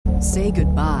Say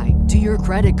goodbye to your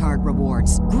credit card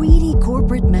rewards. Greedy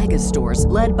corporate mega stores,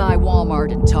 led by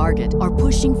Walmart and Target, are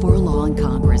pushing for a law in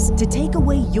Congress to take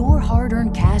away your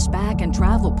hard-earned cash back and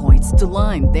travel points to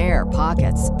line their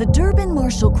pockets. The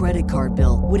Durbin-Marshall credit card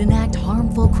bill would enact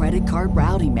harmful credit card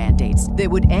routing mandates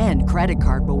that would end credit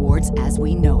card rewards as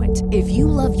we know it. If you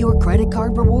love your credit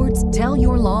card rewards, tell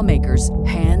your lawmakers,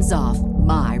 hands off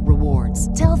my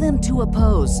rewards. Tell them to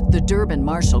oppose the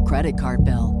Durbin-Marshall credit card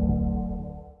bill.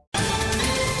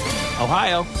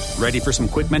 Ohio, ready for some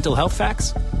quick mental health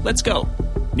facts? Let's go.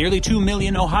 Nearly 2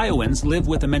 million Ohioans live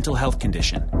with a mental health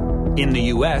condition. In the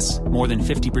U.S., more than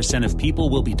 50% of people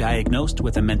will be diagnosed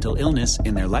with a mental illness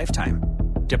in their lifetime.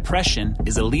 Depression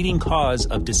is a leading cause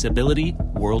of disability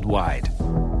worldwide.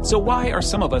 So why are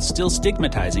some of us still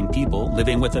stigmatizing people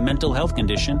living with a mental health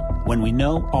condition when we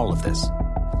know all of this?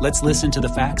 Let's listen to the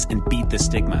facts and beat the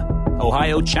stigma.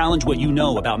 Ohio, challenge what you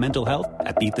know about mental health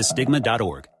at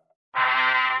beatthestigma.org.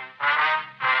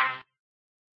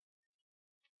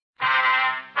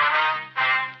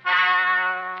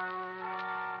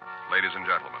 Ladies and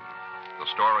gentlemen, the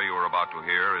story you are about to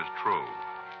hear is true.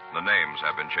 The names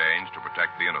have been changed to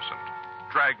protect the innocent.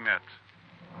 Dragnet.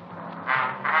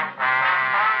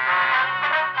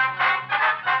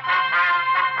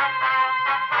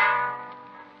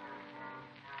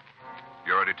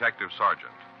 You're a detective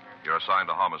sergeant. You're assigned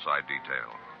to homicide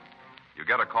detail. You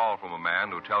get a call from a man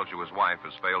who tells you his wife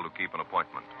has failed to keep an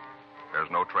appointment.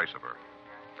 There's no trace of her.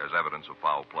 There's evidence of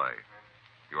foul play.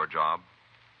 Your job?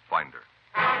 Find her.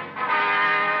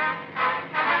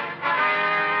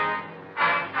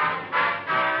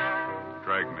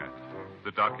 Dragnet,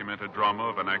 the documented drama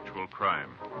of an actual crime.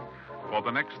 For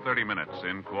the next 30 minutes,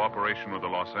 in cooperation with the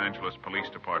Los Angeles Police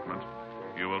Department,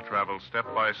 you will travel step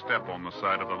by step on the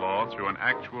side of the law through an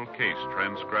actual case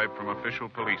transcribed from official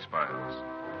police files.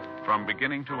 From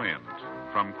beginning to end,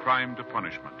 from crime to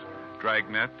punishment,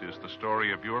 Dragnet is the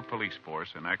story of your police force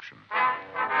in action.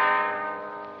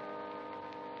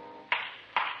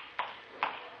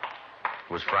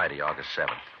 It was Friday, August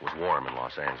 7th. It was warm in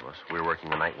Los Angeles. We were working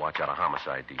the night watch out of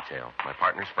homicide detail. My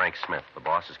partner's Frank Smith. The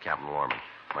boss is Captain Lorman.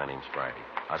 My name's Friday.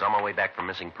 I was on my way back from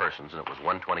missing persons, and it was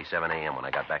 1:27 a.m. when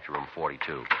I got back to room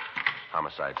 42,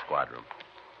 homicide squad room.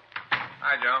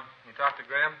 Hi, Joe. You talked to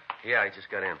Graham? Yeah, he just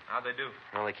got in. How'd they do?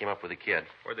 Well, they came up with a kid.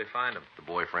 Where'd they find him? The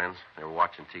boyfriends. They were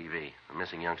watching TV. The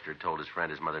missing youngster had told his friend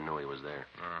his mother knew he was there.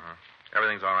 Uh-huh.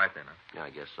 Everything's all right then, huh? Yeah, I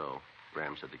guess so.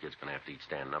 Graham said the kid's going to have to eat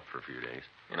standing up for a few days.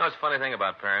 You know, it's a funny thing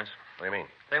about parents. What do you mean?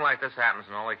 A thing like this happens,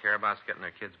 and all they care about is getting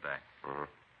their kids back.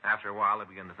 Mm-hmm. After a while, they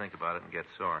begin to think about it and get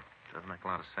sore. Doesn't make a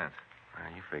lot of sense.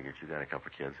 Well, you figured you got a couple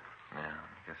of kids. Yeah,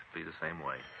 I guess it'd be the same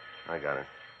way. I got it.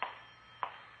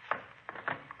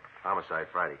 Homicide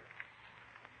Friday.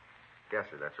 Guess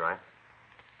her, that's right.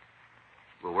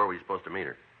 Well, where were you supposed to meet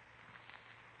her?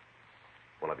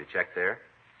 Well, have you checked there?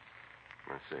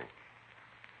 Let's see.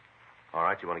 All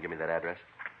right, you want to give me that address?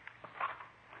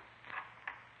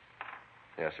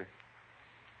 Yes, sir.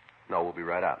 No, we'll be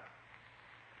right out.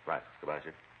 Right. Goodbye,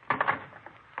 sir.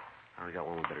 Oh, we got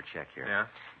one we better check here. Yeah?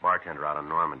 Bartender out on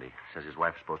Normandy. Says his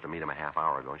wife was supposed to meet him a half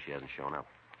hour ago, and she hasn't shown up.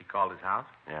 He called his house?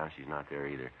 Yeah, she's not there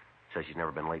either. Says she's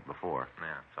never been late before.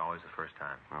 Yeah, it's always the first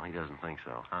time. Well, he doesn't think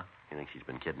so. Huh? He thinks she's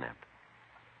been kidnapped.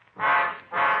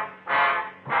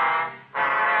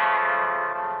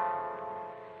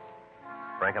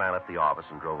 Frank and I left the office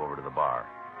and drove over to the bar.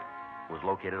 It was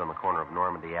located on the corner of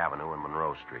Normandy Avenue and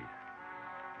Monroe Street.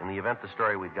 In the event the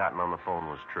story we'd gotten on the phone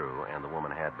was true and the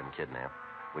woman had been kidnapped,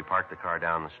 we parked the car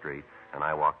down the street and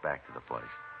I walked back to the place.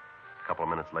 A couple of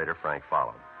minutes later, Frank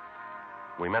followed.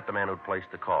 We met the man who'd placed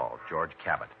the call, George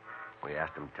Cabot. We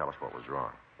asked him to tell us what was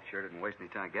wrong. Sure didn't waste any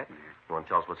time getting here. You want to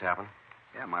tell us what's happened?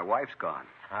 Yeah, my wife's gone.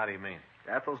 How do you mean?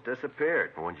 Ethel's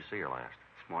disappeared. Well, when'd you see her last?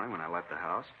 This morning when I left the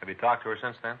house. Have you talked to her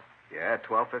since then? Yeah, at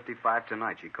 12:55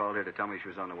 tonight. She called here to tell me she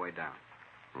was on the way down.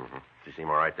 Mm-hmm. Did she seem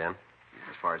all right then? Yeah,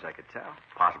 as far as I could tell.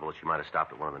 Possible that she might have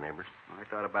stopped at one of the neighbors? Well, I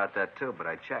thought about that, too, but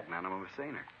I checked. None of them have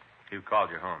seen her. You called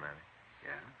your home, have you?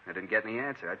 Yeah, I didn't get any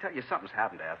answer. I tell you, something's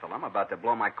happened to Ethel. I'm about to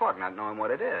blow my cork not knowing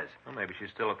what it is. Well, maybe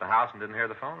she's still at the house and didn't hear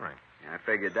the phone ring. Yeah, I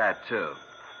figured that, too.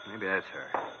 Maybe that's her.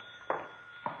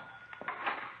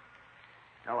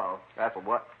 Hello. Ethel,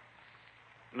 what?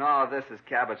 No, this is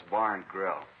Cabot's Bar and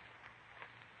Grill.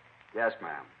 Yes,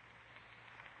 ma'am.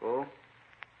 Who?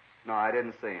 No, I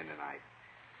didn't see him tonight.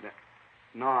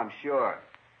 No, I'm sure.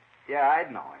 Yeah, I'd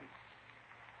know him.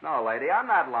 No, lady, I'm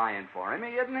not lying for him. He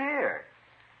isn't here.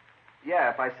 Yeah,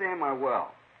 if I see him, I will.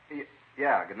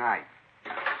 Yeah, good night.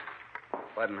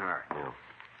 Wasn't her. Yeah.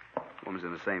 Woman's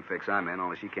in the same fix I'm in,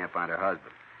 only she can't find her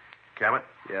husband. Cabot?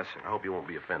 Yes, sir. I hope you won't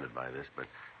be offended by this, but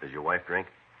does your wife drink?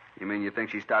 You mean you think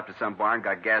she stopped at some barn,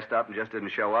 got gassed up, and just didn't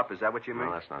show up? Is that what you mean?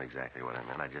 No, that's not exactly what I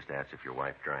meant. I just asked if your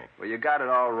wife drank. Well, you got it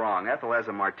all wrong. Ethel has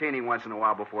a martini once in a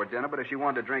while before dinner, but if she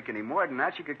wanted to drink any more than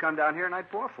that, she could come down here and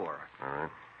I'd pour for her. All right.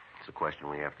 It's a question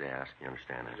we have to ask. You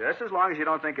understand that? Just as long as you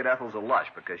don't think that Ethel's a lush,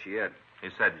 because she isn't.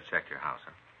 You said you checked your house,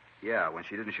 huh? Yeah, when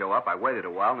she didn't show up, I waited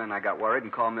a while, and then I got worried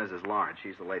and called Mrs. Lawrence.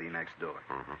 She's the lady next door.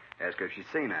 Mm-hmm. Asked her if she'd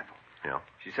seen Ethel. Yeah.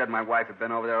 She said my wife had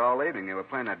been over there all evening. They were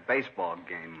playing that baseball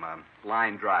game,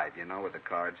 line drive, you know, with the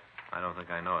cards. I don't think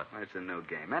I know it. It's a new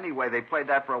game. Anyway, they played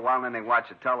that for a while, and then they watched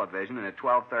the television, and at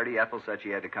 12:30, Ethel said she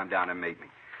had to come down and meet me.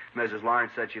 Mrs.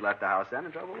 Lawrence said she left the house then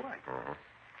and drove away. Mm-hmm.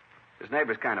 This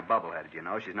neighbor's kind of bubbleheaded, you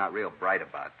know. She's not real bright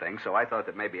about things, so I thought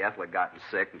that maybe Ethel had gotten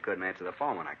sick and couldn't answer the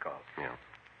phone when I called. Yeah.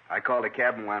 I called a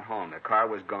cab and went home. The car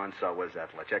was gone, so was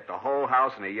Ethel. I checked the whole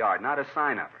house and the yard. Not a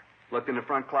sign of her. Looked in the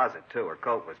front closet, too. Her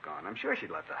coat was gone. I'm sure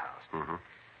she'd left the house. Mm-hmm.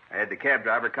 I had the cab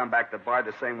driver come back to the bar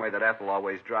the same way that Ethel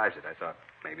always drives it. I thought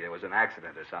maybe there was an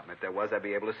accident or something. If there was, I'd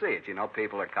be able to see it. You know,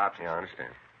 people are cops. Yeah, I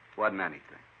understand. Wasn't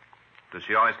anything. Does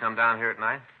she always come down here at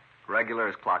night? Regular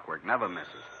as clockwork. Never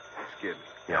misses. Excuse me.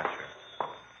 Yeah,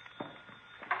 sure.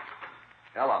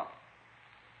 Hello.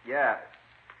 Yeah.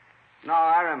 No,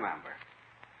 I remember.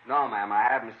 No, ma'am, I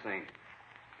haven't seen it.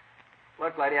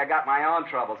 Look, lady, I got my own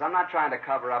troubles. I'm not trying to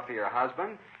cover up for your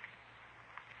husband.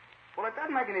 Well, it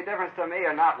doesn't make any difference to me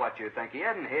or not what you think. He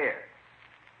isn't here.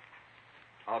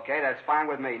 Okay, that's fine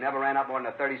with me. Never ran up more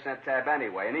than a 30-cent tab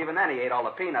anyway. And even then, he ate all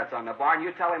the peanuts on the barn.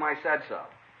 You tell him I said so.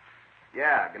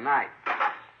 Yeah, good night.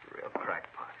 Real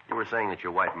crackpot. You were saying that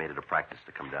your wife made it a practice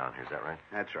to come down here. Is that right?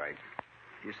 That's right.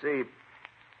 You see,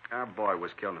 our boy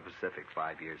was killed in the Pacific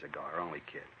 5 years ago, our only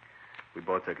kid. We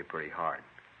both took it pretty hard.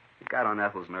 It got on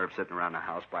Ethel's nerves sitting around the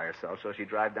house by herself, so she'd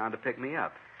drive down to pick me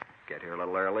up. Get here a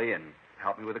little early and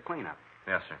help me with the cleanup.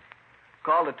 Yes, sir.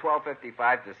 Called at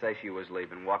 12:55 to say she was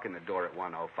leaving, walk in the door at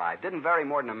 1:05. Didn't vary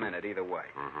more than a minute either way.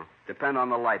 Mm-hmm. Depend on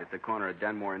the light at the corner of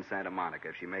Denmore and Santa Monica.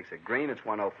 If she makes it green, it's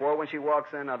 1:04 when she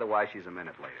walks in. Otherwise, she's a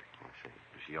minute later. I see.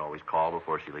 Does she always call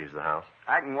before she leaves the house?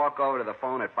 I can walk over to the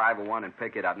phone at 5:01 and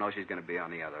pick it up. Know she's going to be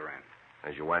on the other end.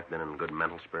 Has your wife been in good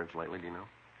mental spirits lately, do you know?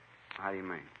 How do you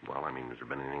mean? Well, I mean, has there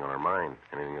been anything on her mind?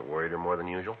 Anything that worried her more than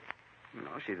usual?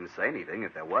 No, she didn't say anything.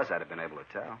 If there was, I'd have been able to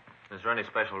tell. Is there any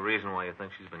special reason why you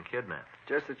think she's been kidnapped?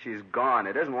 Just that she's gone.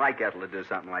 It isn't like Ethel to do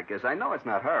something like this. I know it's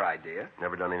not her idea.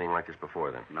 Never done anything like this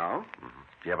before, then? No? Mm-hmm.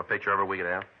 Do you have a picture of her we could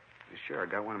have? Sure, I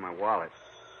got one in my wallet.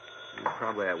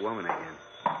 Probably that woman again.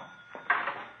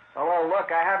 Hello,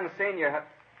 look, I haven't seen you.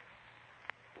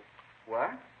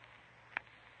 What?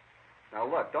 Now,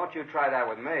 look, don't you try that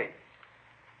with me.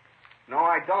 No,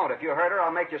 I don't. If you hurt her,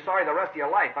 I'll make you sorry the rest of your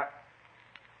life.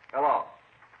 Hello?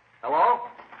 Hello?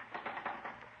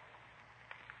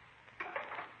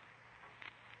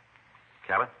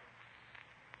 Cabot?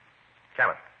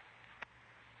 Cabot,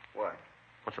 What?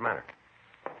 what's the matter?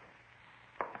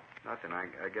 Nothing.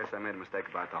 I guess I made a mistake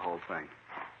about the whole thing.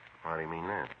 How do you mean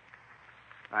that?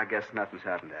 I guess nothing's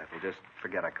happened, Ethel. Just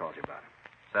forget I called you about it.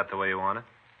 Is that the way you want it?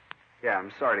 Yeah,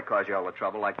 I'm sorry to cause you all the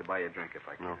trouble. I'd like to buy you a drink if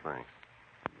I can. No, thanks.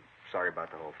 Sorry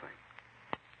about the whole thing.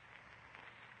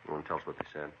 You want to tell us what they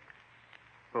said?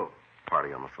 Who?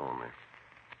 Party on the phone there.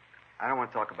 I don't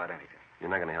want to talk about anything. You're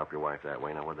not going to help your wife that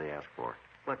way. Now, what'd they ask for?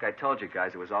 Look, I told you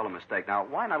guys it was all a mistake. Now,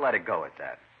 why not let it go at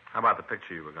that? How about the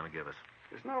picture you were going to give us?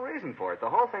 There's no reason for it. The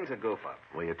whole thing's a goof-up.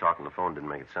 The way you talked on the phone didn't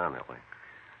make it sound that way.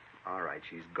 All right,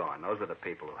 she's gone. Those were the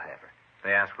people who have her.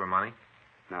 They asked for money?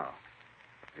 No.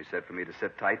 They said for me to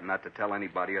sit tight and not to tell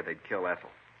anybody or they'd kill Ethel.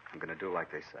 I'm going to do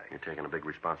like they say. You're taking a big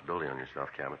responsibility on yourself,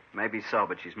 Cabot. Maybe so,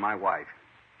 but she's my wife.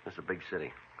 This is a big city.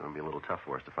 It's going to be a little tough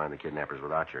for us to find the kidnappers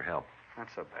without your help. Not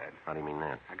so bad. How do you mean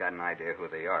that? I got an idea who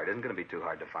they are. It isn't going to be too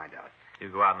hard to find out. You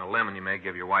go out on a limb and you may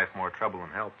give your wife more trouble than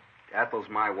help. Ethel's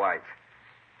my wife.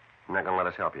 You're not going to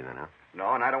let us help you then, huh?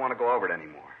 No, and I don't want to go over it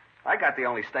anymore. I got the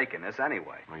only stake in this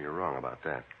anyway. Well, you're wrong about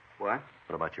that. What?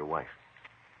 What about your wife?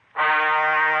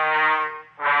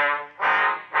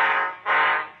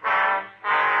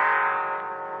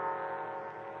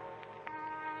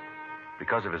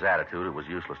 Because of his attitude, it was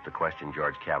useless to question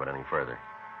George Cabot any further.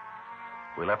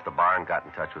 We left the bar and got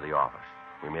in touch with the office.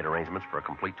 We made arrangements for a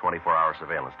complete 24-hour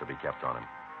surveillance to be kept on him.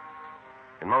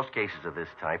 In most cases of this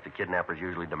type, the kidnappers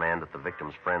usually demand that the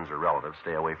victim's friends or relatives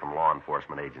stay away from law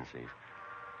enforcement agencies.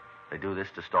 They do this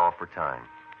to stall for time.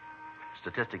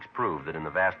 Statistics prove that in the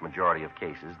vast majority of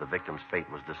cases, the victim's fate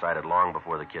was decided long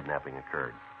before the kidnapping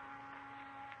occurred.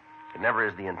 It never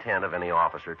is the intent of any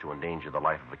officer to endanger the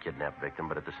life of a kidnapped victim,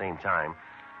 but at the same time,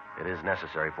 it is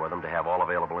necessary for them to have all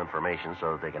available information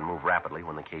so that they can move rapidly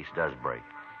when the case does break.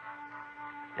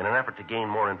 In an effort to gain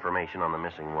more information on the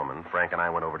missing woman, Frank and I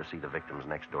went over to see the victim's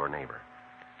next-door neighbor.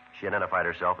 She identified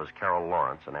herself as Carol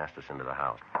Lawrence and asked us into the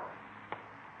house.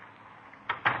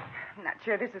 I'm not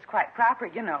sure this is quite proper,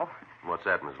 you know. What's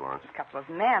that, Miss Lawrence? A couple of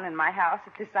men in my house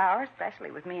at this hour, especially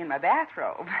with me in my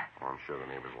bathrobe. Oh, I'm sure the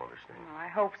neighbors will understand. Well, I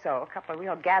hope so. A couple of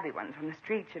real gabby ones from the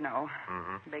streets, you know.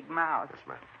 Mm-hmm. Big mouths. Yes,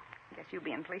 ma'am. Guess you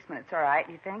being a policeman, it's all right,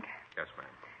 you think? Yes, ma'am.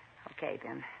 Okay,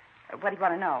 then. What do you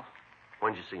want to know?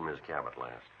 When did you see Miss Cabot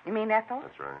last? You mean Ethel?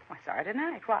 That's right. I saw her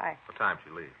tonight. Why? What time did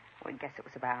she leave? Well, I guess it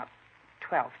was about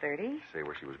 12:30. Say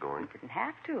where she was going? Didn't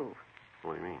have to.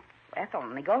 What do you mean? Ethel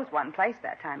only goes one place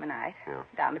that time of night. Yeah.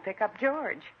 Down to pick up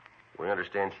George. We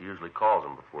understand she usually calls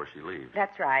him before she leaves.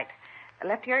 That's right. I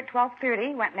left here at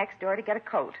 12:30, went next door to get a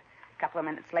coat. A couple of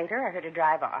minutes later, I heard her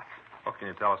drive off. What can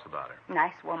you tell us about her?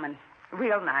 Nice woman.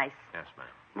 Real nice. Yes, ma'am.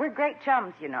 We're great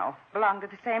chums, you know. Belong to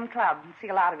the same club and see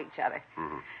a lot of each other.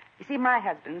 Mm-hmm. You see, my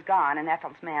husband's gone, and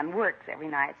Ethel's man works every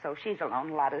night, so she's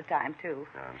alone a lot of the time, too.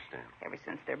 I understand. Ever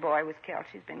since their boy was killed,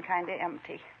 she's been kind of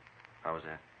empty. How was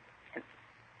that?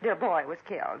 Their boy was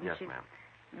killed. And Yes, she's ma'am.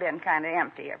 been kind of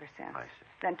empty ever since. I see.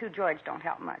 Then, too, George don't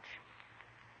help much.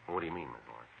 Well, what do you mean, Miss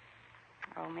Lawrence?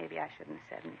 Oh, maybe I shouldn't have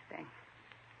said anything.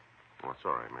 Well, it's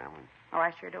all right, ma'am. Oh,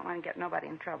 I sure don't want to get nobody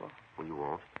in trouble. Well, you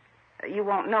won't. You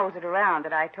won't nose it around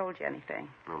that I told you anything.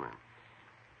 No, ma'am.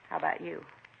 How about you?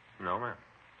 No, ma'am.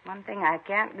 One thing I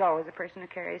can't go is a person who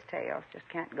carries tales. Just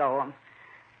can't go.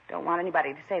 Don't want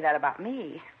anybody to say that about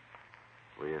me.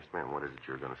 Well, yes, ma'am. What is it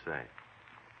you're going to say?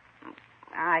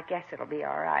 I guess it'll be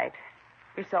all right.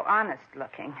 You're so honest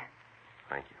looking.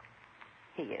 Thank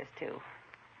you. He is, too.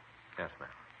 Yes, ma'am.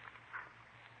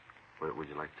 What would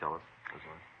you like to tell us, Miss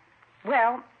Lawrence?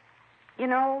 Well, you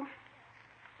know,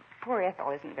 poor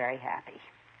Ethel isn't very happy.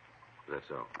 Is that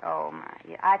so? Oh, my.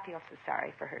 Yeah, I feel so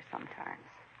sorry for her sometimes.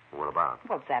 What about?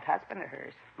 Well, it's that husband of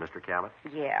hers. Mr. Cabot?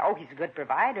 Yeah, oh, he's a good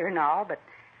provider and all, but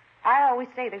I always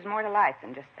say there's more to life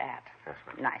than just that. Yes,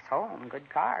 ma'am. Nice home, good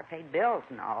car, paid bills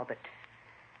and all, but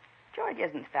George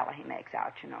isn't the fella he makes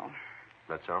out, you know.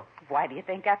 That so? Why do you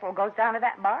think Ethel goes down to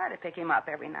that bar to pick him up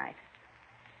every night?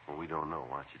 Well, we don't know.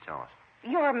 Why don't you tell us?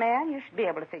 You're a man. You should be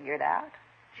able to figure it out.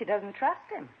 She doesn't trust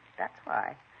him. That's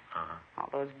why. Uh-huh. All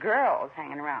those girls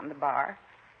hanging around the bar.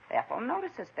 Ethel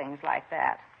notices things like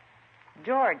that.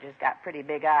 George has got pretty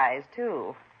big eyes,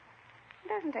 too. It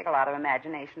doesn't take a lot of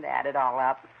imagination to add it all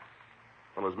up.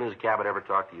 Well, has Mrs. Cabot ever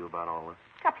talked to you about all this?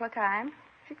 A couple of times.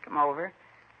 She'd come over,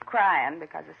 crying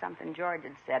because of something George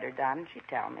had said or done. She'd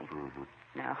tell me. Mm-hmm.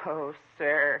 No,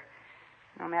 sir.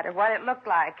 No matter what it looked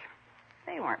like,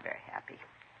 they weren't very happy.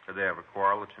 Did they ever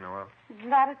quarrel that you know of? A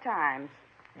lot of times.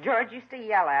 George used to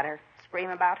yell at her, scream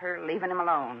about her leaving him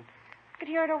alone. Could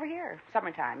hear it over here.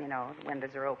 Summertime, you know. The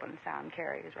windows are open. Sound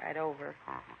carries right over.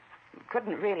 Mm-hmm.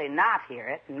 Couldn't really not hear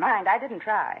it. And mind, I didn't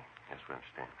try. Yes, we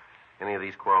understand. Any of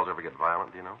these quarrels ever get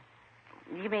violent, do you know?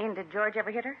 You mean, did George ever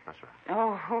hit her? That's right.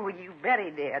 Oh, you bet he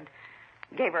did.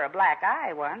 Gave her a black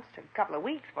eye once. Took a couple of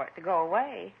weeks for it to go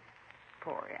away.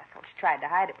 Poor Ethel. She tried to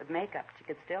hide it with makeup, but you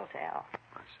could still tell.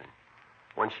 I see.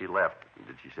 When she left,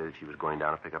 did she say that she was going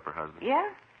down to pick up her husband? Yeah.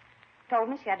 Told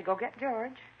me she had to go get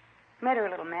George. Made her a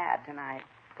little mad tonight.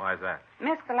 Why is that?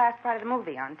 Missed the last part of the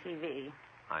movie on TV.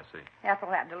 I see. Ethel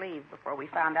had to leave before we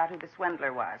found out who the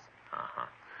swindler was. Uh-huh.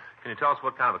 Can you tell us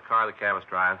what kind of a car the Cabots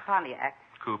drive? Pontiac.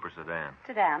 Coupe or sedan?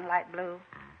 Sedan, light blue.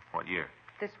 What year?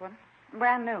 This one.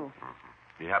 Brand new.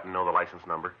 Mm-hmm. Do you happen to know the license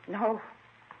number? No.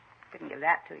 Didn't give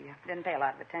that to you. Didn't pay a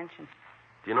lot of attention.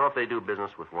 Do you know if they do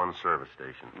business with one service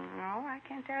station? No, I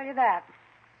can't tell you that.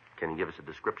 Can you give us a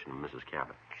description of Mrs.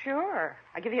 Cabot? Sure.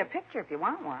 I'll give you a picture if you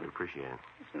want We'd one. appreciate it.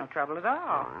 It's no trouble at all.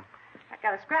 right. I've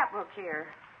got a scrapbook here.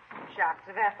 Some shots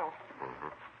of Ethel. Mm-hmm.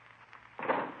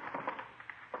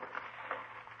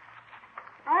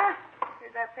 Ah,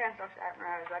 here's that pencil sharpener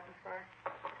I was looking for.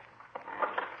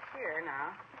 It's here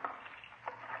now.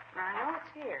 Now, I know it's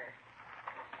here.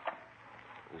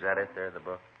 Is that it there, the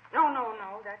book? No.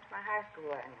 That's my high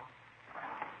school annual.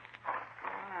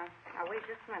 Now, wait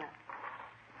just a minute.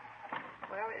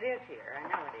 Well, it is here. I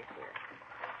know it is here.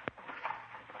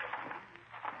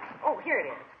 Oh, here it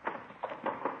is.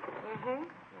 Mm-hmm.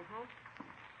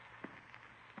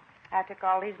 I took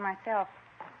all these myself.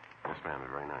 Yes, ma'am. They're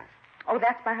very nice. Oh,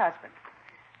 that's my husband.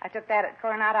 I took that at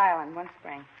Coronado Island one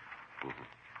spring.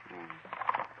 Mm-hmm.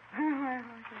 Yeah.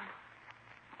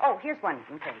 Oh, here's one you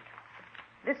can take.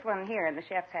 This one here in the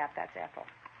chef's hat, that's Ethel.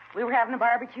 We were having a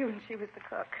barbecue, and she was the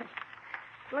cook.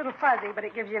 It's a little fuzzy, but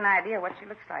it gives you an idea what she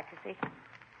looks like, you see.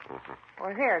 Mm-hmm. Well,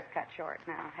 her hair's cut short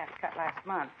now. Had it cut last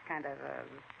month. Kind of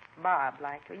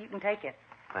bob-like. Well, you can take it.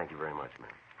 Thank you very much, ma'am.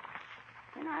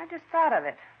 You know, I just thought of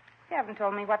it. You haven't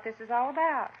told me what this is all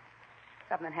about.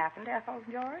 Something happened to Ethel and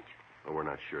George? Well, we're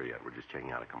not sure yet. We're just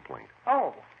checking out a complaint.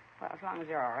 Oh, Well, as long as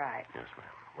you're all right. Yes, ma'am.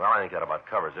 Well, I think that about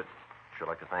covers it. Sure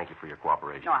like to thank you for your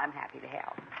cooperation. No, I'm happy to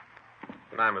help.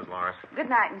 Good night, Miss Lawrence. Good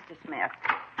night, Mr. Smith.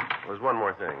 There's one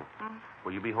more thing.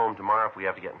 Will you be home tomorrow if we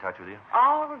have to get in touch with you?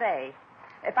 All day.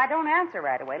 If I don't answer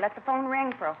right away, let the phone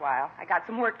ring for a while. I got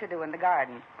some work to do in the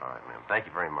garden. All right, ma'am. Thank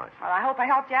you very much. Well, I hope I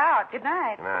helped you out. Good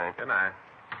night. Good night. Good night.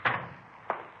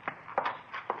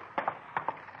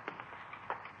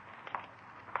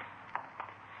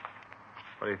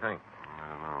 What do you think? I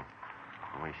don't know.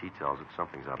 The way she tells it,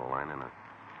 something's out of line, isn't it?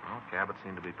 Well, Cabot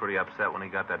seemed to be pretty upset when he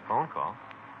got that phone call.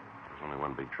 There's only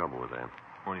one big trouble with that.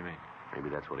 What do you mean? Maybe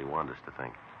that's what he wanted us to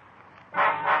think.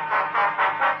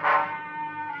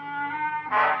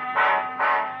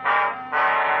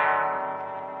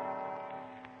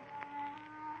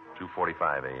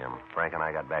 2:45 a.m. Frank and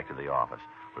I got back to the office.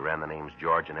 We ran the names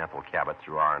George and Ethel Cabot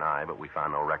through R&I, but we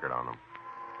found no record on them.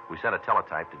 We sent a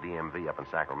teletype to DMV up in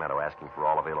Sacramento asking for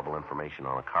all available information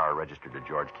on a car registered to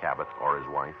George Cabot or his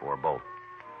wife or both.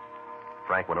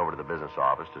 Frank went over to the business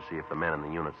office to see if the men in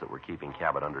the units that were keeping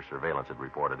Cabot under surveillance had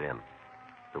reported in.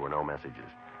 There were no messages.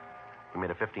 We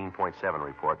made a 15.7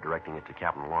 report directing it to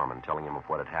Captain Lorman, telling him of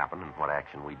what had happened and what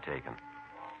action we'd taken.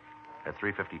 At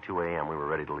 3:52 a.m., we were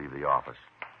ready to leave the office.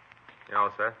 You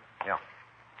all set? Yeah.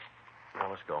 Now,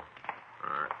 let's go. All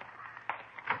right.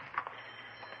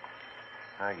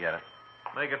 I get it.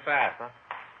 Make it fast, huh?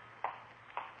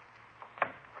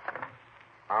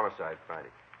 Homicide, Friday.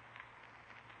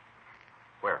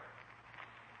 Where?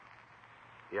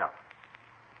 Yeah.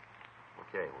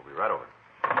 Okay, we'll be right over.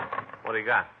 What do you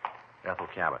got? Ethel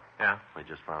Cabot. Yeah? We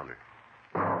just found her.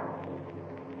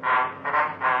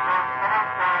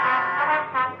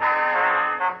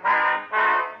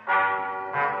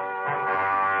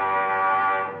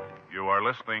 You are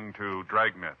listening to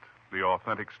Dragnet, the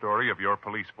authentic story of your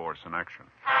police force in action.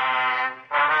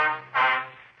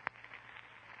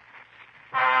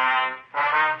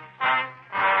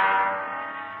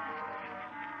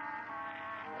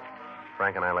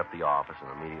 Frank and I left the office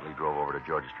and immediately drove over to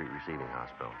Georgia Street Receiving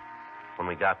Hospital. When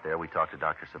we got there, we talked to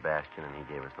Dr. Sebastian, and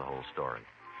he gave us the whole story.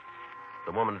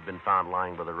 The woman had been found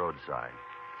lying by the roadside.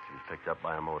 She was picked up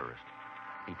by a motorist.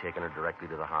 He'd taken her directly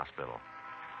to the hospital.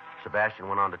 Sebastian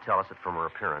went on to tell us that from her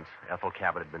appearance, Ethel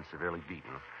Cabot had been severely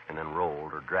beaten and then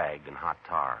rolled or dragged in hot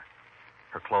tar.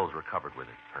 Her clothes were covered with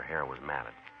it. Her hair was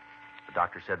matted. The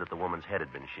doctor said that the woman's head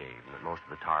had been shaved and that most of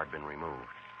the tar had been removed.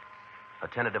 A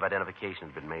tentative identification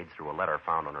had been made through a letter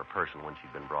found on her person when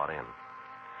she'd been brought in.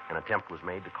 An attempt was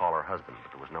made to call her husband,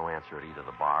 but there was no answer at either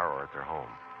the bar or at their home.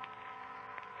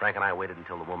 Frank and I waited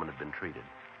until the woman had been treated.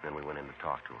 Then we went in to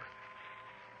talk to her.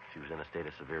 She was in a state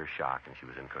of severe shock, and she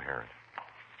was incoherent.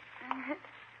 Don't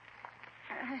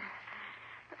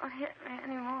hit me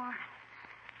anymore.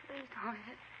 Please don't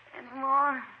hit me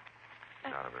anymore.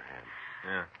 Out of her head.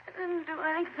 Yeah. I didn't do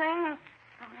anything.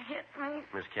 Don't hit me.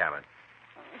 Miss Cabot.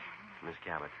 Miss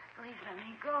Cabot. Please let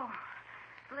me go.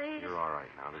 Please. You're all right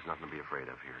now. There's nothing to be afraid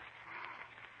of here.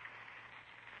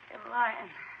 You're lying.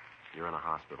 You're in a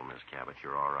hospital, Miss Cabot.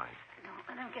 You're all right. Don't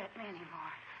let him get me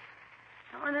anymore.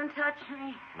 Don't let him touch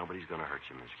me. Nobody's going to hurt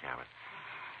you, Miss Cabot.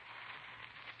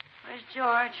 Where's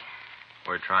George?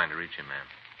 We're trying to reach him, ma'am.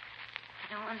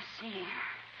 I don't want to see him.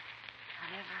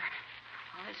 Not ever.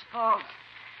 All his fault.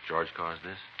 George caused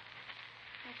this?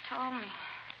 They told me.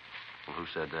 Well, who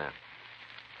said that?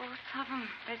 Both of them.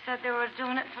 They said they were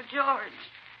doing it for George.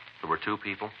 There were two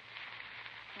people?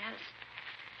 Yes.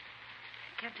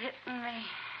 They kept hitting me.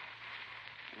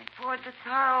 And they poured the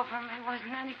tar over me.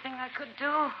 Wasn't anything I could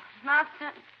do.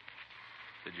 Nothing.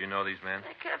 Did you know these men?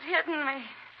 They kept hitting me.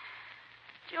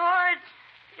 George.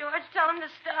 George, tell him to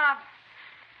stop.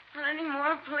 Not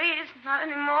anymore, please. Not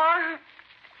anymore.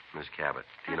 Miss Cabot,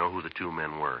 do you know who the two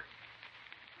men were?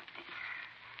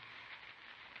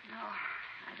 No,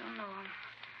 I don't know him.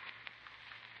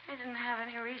 They didn't have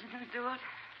any reason to do it.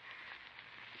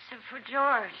 Except for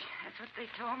George. That's what they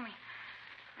told me.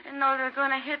 I didn't know they were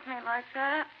going to hit me like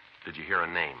that. Did you hear a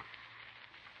name?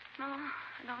 No,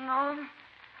 I don't know them.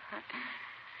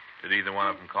 Did either one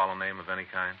of them call a name of any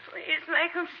kind? Please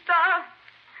make him stop.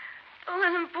 Don't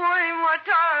let him pour any more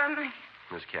tar on me.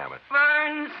 Miss Cabot.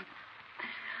 Burns.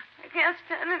 I can't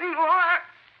stand anymore.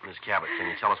 Miss Cabot, can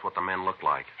you tell us what the men looked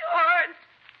like? George.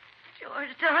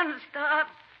 George, tell him to stop.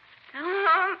 Tell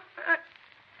him.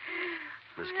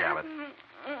 Miss Cabot. No,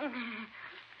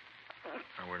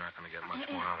 we're not going to get much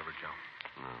more out of her, Joe.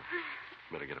 No.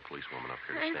 Better get a policewoman up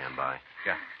here to stand by.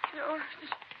 Yeah. George.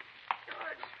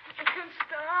 George, make him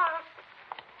stop.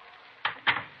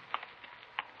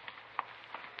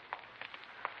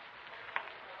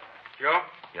 Joe?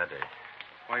 Yeah, Dave.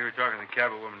 While you were talking, the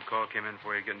Cabot woman call came in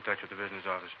for you to get in touch with the business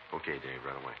office. Okay, Dave,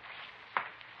 right away.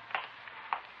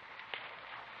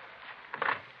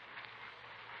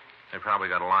 They probably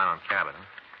got a line on Cabot, huh?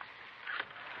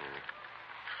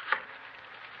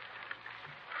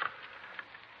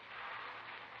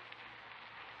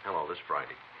 Hello, this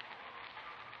Friday.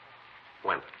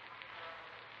 When?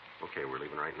 Okay, we're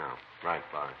leaving right now. Right,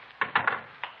 bye.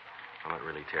 Well, that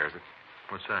really tears it.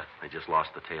 What's that? They just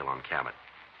lost the tail on Cabot.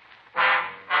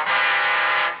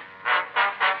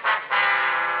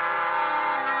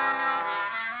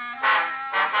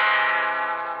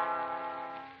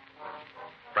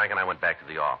 Frank and I went back to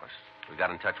the office. We got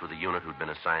in touch with a unit who'd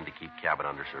been assigned to keep Cabot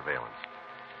under surveillance.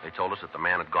 They told us that the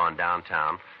man had gone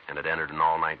downtown and had entered an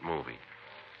all-night movie.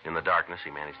 In the darkness, he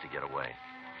managed to get away.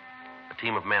 A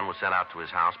team of men was sent out to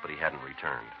his house, but he hadn't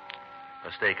returned.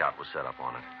 A stakeout was set up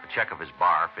on it. A check of his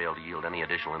bar failed to yield any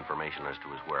additional information as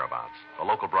to his whereabouts. A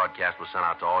local broadcast was sent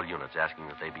out to all units asking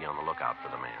that they be on the lookout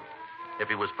for the man. If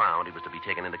he was found, he was to be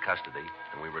taken into custody,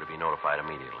 and we were to be notified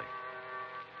immediately.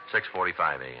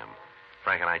 6:45 a.m.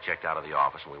 Frank and I checked out of the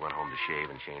office, and we went home to shave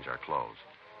and change our clothes.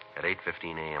 At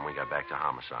 8:15 a.m., we got back to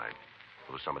homicide.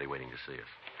 There was somebody waiting to see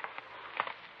us.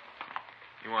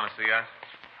 You want to see us?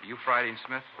 You Friday and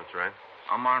Smith? That's right.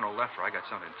 I'm Arnold Leffer. I got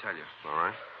something to tell you. All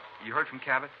right. You heard from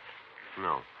Cabot?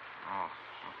 No. Oh,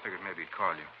 I figured maybe he'd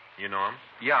call you. You know him?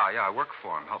 Yeah, I work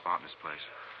for him. Help out in his place.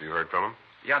 You heard from him?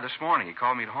 Yeah, this morning. He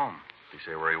called me at home. Did he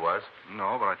say where he was?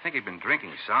 No, but I think he'd been drinking.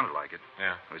 He sounded like it.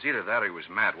 Yeah. It was either that or he was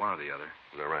mad, one or the other.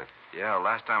 Is that right? Yeah,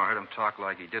 last time I heard him talk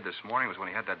like he did this morning was when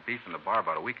he had that beef in the bar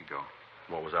about a week ago.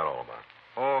 What was that all about?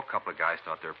 Oh, a couple of guys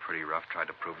thought they were pretty rough, tried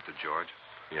to prove it to George.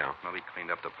 Yeah. Well, he cleaned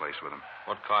up the place with him.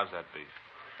 What caused that beef?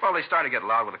 Well, they started to get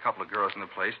loud with a couple of girls in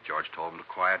the place. George told them to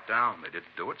quiet down. They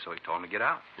didn't do it, so he told them to get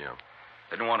out. Yeah.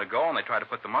 They didn't want to go, and they tried to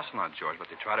put the muscle on George, but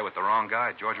they tried it with the wrong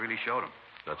guy. George really showed them.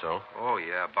 That's all? Oh,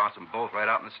 yeah. Bounced them both right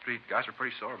out in the street. Guys were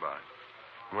pretty sore about it.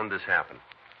 When did this happen?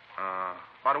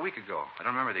 About a week ago. I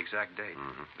don't remember the exact date.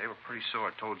 Mm-hmm. They were pretty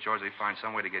sore. Told George they'd find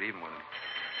some way to get even with him.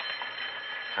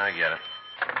 I get it.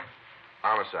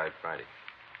 Homicide Friday.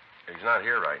 He's not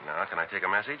here right now. Can I take a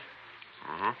message?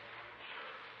 Mm-hmm.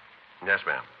 Yes,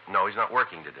 ma'am. No, he's not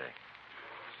working today.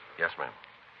 Yes, ma'am.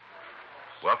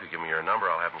 Well, if you give me your number,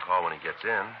 I'll have him call when he gets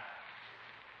in.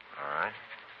 All right.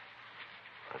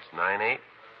 That's 98.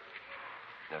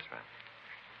 Yes, ma'am.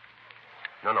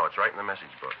 No, it's right in the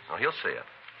message book. No, he'll see it.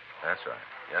 That's right.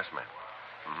 Yes, ma'am.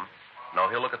 Mm-hmm. No,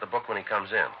 he'll look at the book when he comes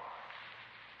in.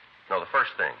 No, the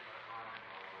first thing.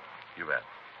 You bet.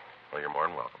 Well, you're more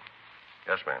than welcome.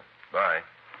 Yes, ma'am. Bye.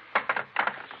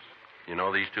 You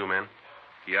know these two men?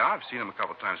 Yeah, I've seen them a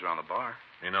couple times around the bar.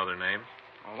 You know their names?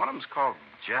 Well, one of them's called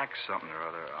Jack something or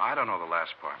other. I don't know the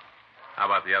last part. How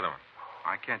about the other one?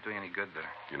 I can't do you any good there.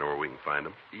 You know where we can find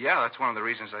them? Yeah, that's one of the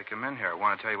reasons I come in here. I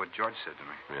want to tell you what George said to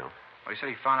me. Yeah. Well, he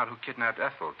said he found out who kidnapped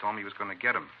Ethel. Told me he was going to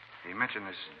get him. He mentioned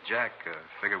this Jack.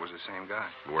 Figured it was the same guy.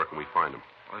 Where can we find him?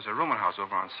 Well, there's a rooming house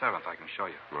over on 7th. I can show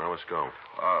you. Well, let's go.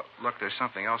 Look, there's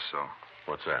something else, though.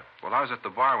 What's that? Well, I was at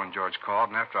the bar when George called,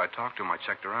 and after I talked to him, I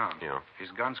checked around. Yeah. His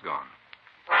gun's gone.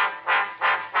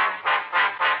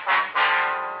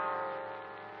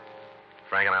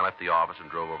 Frank and I left the office and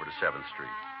drove over to 7th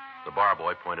Street. The bar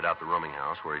boy pointed out the rooming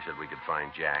house where he said we could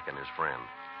find Jack and his friend.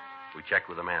 We checked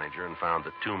with the manager and found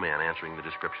that two men answering the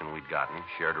description we'd gotten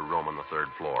shared a room on the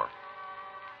 3rd floor.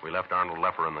 We left Arnold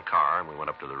Leffer in the car, and we went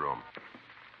up to the room.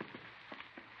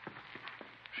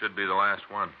 Should be the last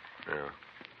one. Yeah.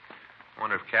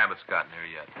 Wonder if Cabot's gotten here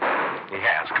yet. He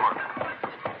has. Come on.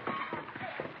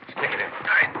 Let's kick it in. All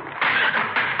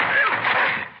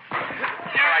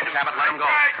right, Cabot, let him go.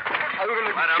 I'm going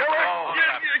to Let him kill go.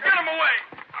 him. Get him away.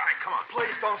 All right, come on.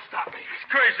 Please don't stop me. He's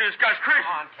crazy. This guy's crazy.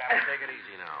 Come on, Cabot. Take it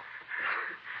easy now.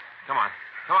 Come on.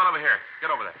 Come on over here.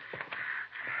 Get over there.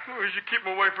 Oh, you should keep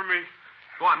him away from me.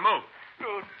 Go on, move.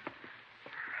 No.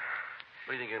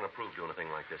 What do you think you're going to prove doing a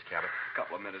thing like this, Cabot? A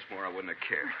couple of minutes more, I wouldn't have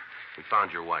cared. We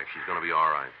found your wife. She's going to be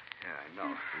all right. Yeah, I know.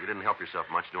 You didn't help yourself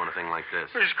much doing a thing like this.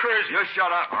 He's crazy. You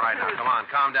shut up. All right, now, come on.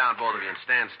 Calm down, both of you, and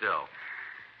stand still.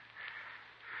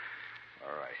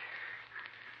 All right.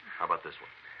 How about this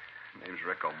one? Name's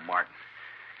Rico Martin.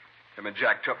 Him and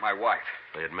Jack took my wife.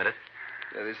 They admit it?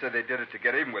 Yeah, they said they did it to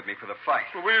get even with me for the fight.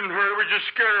 Well, we didn't hurt her. We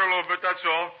just scared her a little bit, that's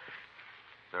all.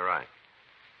 They're right.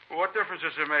 Well, what difference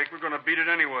does it make? We're going to beat it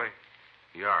anyway.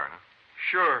 You are, huh?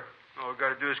 Sure. All we've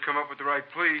got to do is come up with the right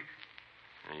plea.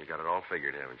 Yeah, you got it all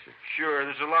figured, haven't you? Sure,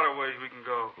 there's a lot of ways we can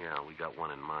go. Yeah, we got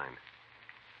one in mind.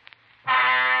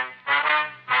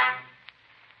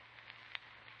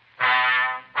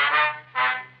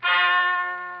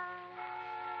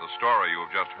 The story you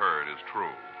have just heard is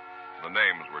true. The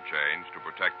names were changed to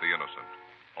protect the innocent.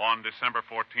 On December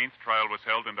 14th, trial was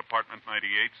held in Department 98,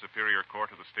 Superior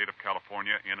Court of the State of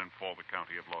California, in and for the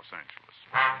County of Los Angeles.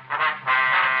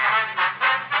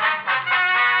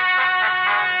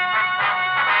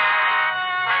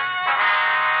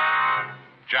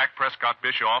 Jack Prescott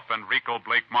Bischoff and Rico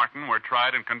Blake Martin were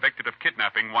tried and convicted of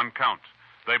kidnapping, one count.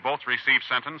 They both received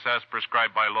sentence as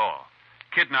prescribed by law.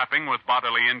 Kidnapping with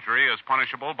bodily injury is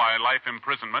punishable by life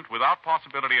imprisonment without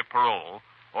possibility of parole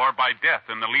or by death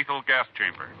in the lethal gas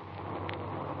chamber.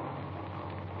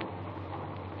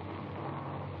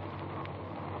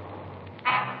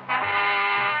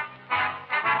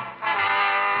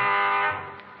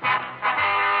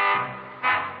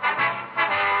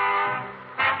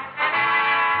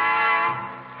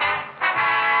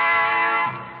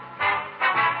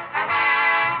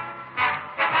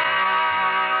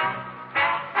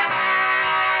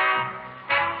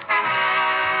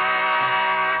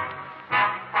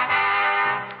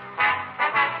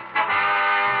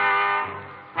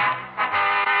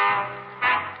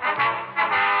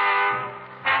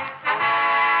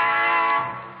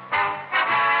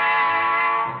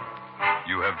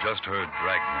 Just heard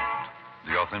Dragnet,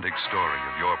 the authentic story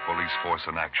of your police force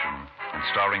in action, and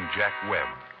starring Jack Webb,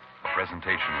 a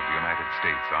presentation of the United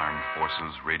States Armed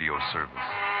Forces Radio Service.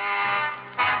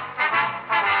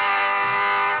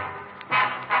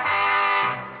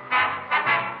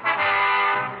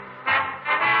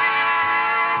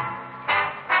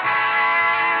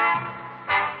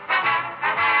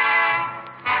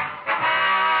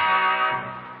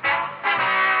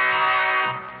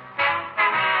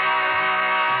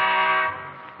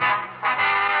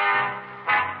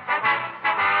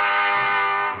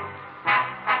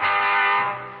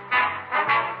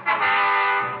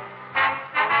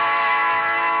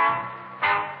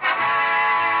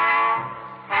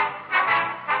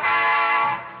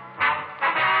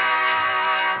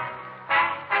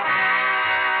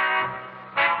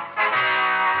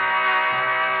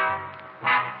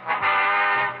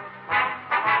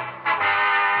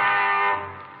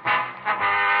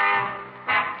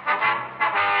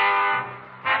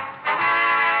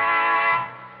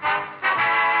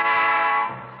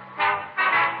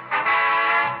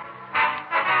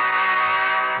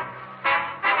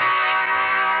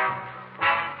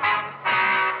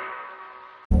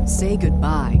 Say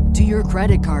goodbye to your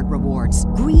credit card rewards.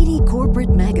 Greedy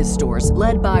corporate mega stores,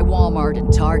 led by Walmart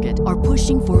and Target, are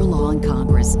pushing for a law in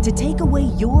Congress to take away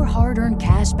your hard-earned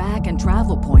cash back and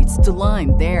travel points to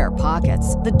line their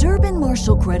pockets. The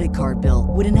Durbin-Marshall credit card bill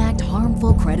would enact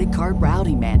harmful credit card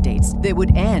routing mandates that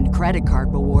would end credit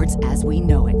card rewards as we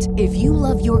know it. If you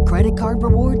love your credit card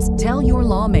rewards, tell your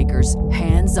lawmakers,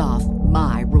 hands off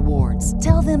my rewards.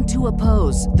 Tell them to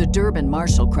oppose the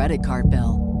Durbin-Marshall credit card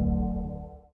bill.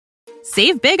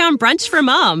 Save big on brunch for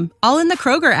mom, all in the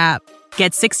Kroger app.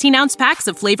 Get 16-ounce packs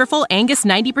of flavorful Angus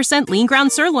 90% lean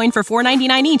ground sirloin for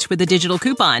 $4.99 each with a digital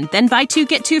coupon. Then buy 2,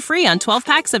 get 2 free on 12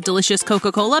 packs of delicious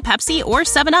Coca-Cola, Pepsi, or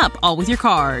 7-Up, all with your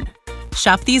card.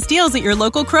 Shop these deals at your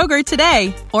local Kroger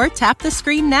today, or tap the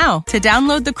screen now to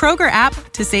download the Kroger app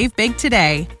to save big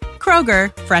today.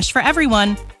 Kroger, fresh for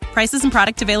everyone. Prices and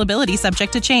product availability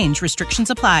subject to change. Restrictions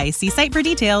apply. See site for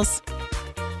details.